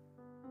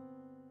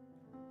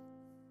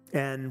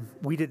 And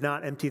we did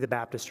not empty the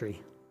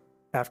baptistry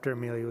after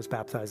Amelia was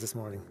baptized this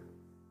morning.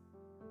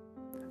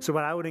 So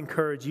what I would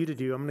encourage you to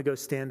do, I'm going to go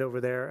stand over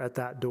there at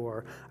that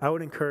door. I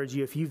would encourage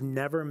you, if you've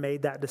never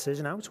made that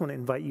decision, I just want to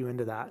invite you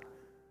into that.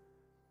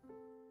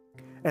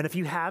 And if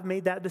you have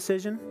made that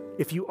decision,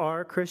 if you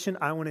are a Christian,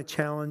 I want to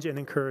challenge and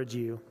encourage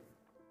you.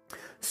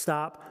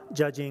 Stop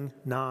judging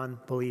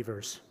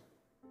non-believers.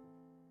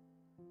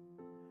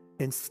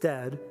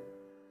 Instead,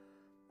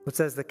 let's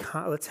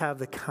have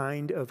the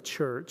kind of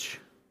church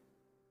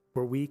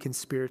where we can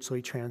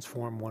spiritually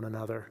transform one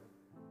another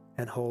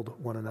and hold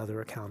one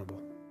another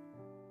accountable.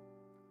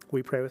 Will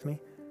you pray with me?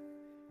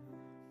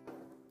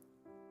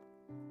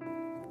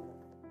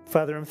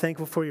 Father, I'm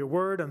thankful for your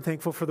word. I'm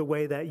thankful for the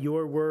way that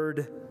your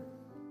word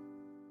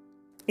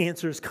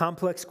answers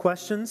complex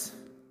questions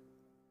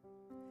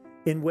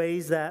in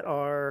ways that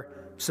are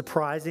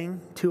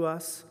surprising to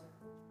us,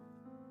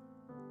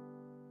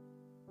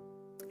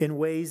 in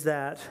ways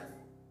that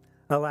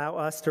allow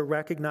us to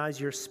recognize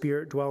your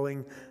Spirit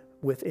dwelling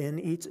within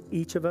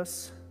each of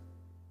us,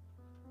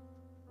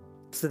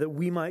 so that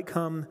we might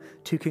come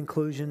to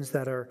conclusions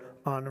that are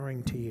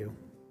honoring to you.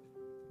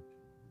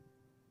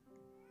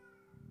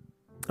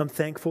 I'm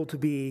thankful to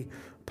be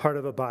part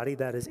of a body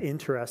that is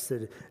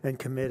interested and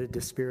committed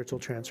to spiritual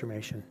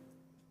transformation.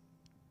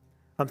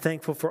 I'm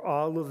thankful for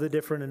all of the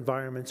different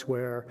environments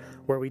where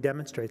we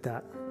demonstrate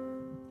that.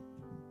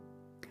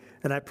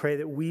 And I pray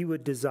that we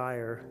would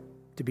desire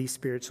to be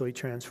spiritually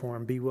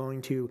transformed, be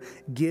willing to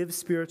give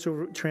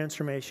spiritual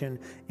transformation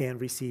and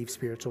receive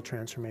spiritual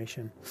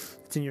transformation.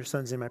 It's in your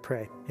Son's name I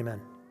pray.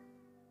 Amen.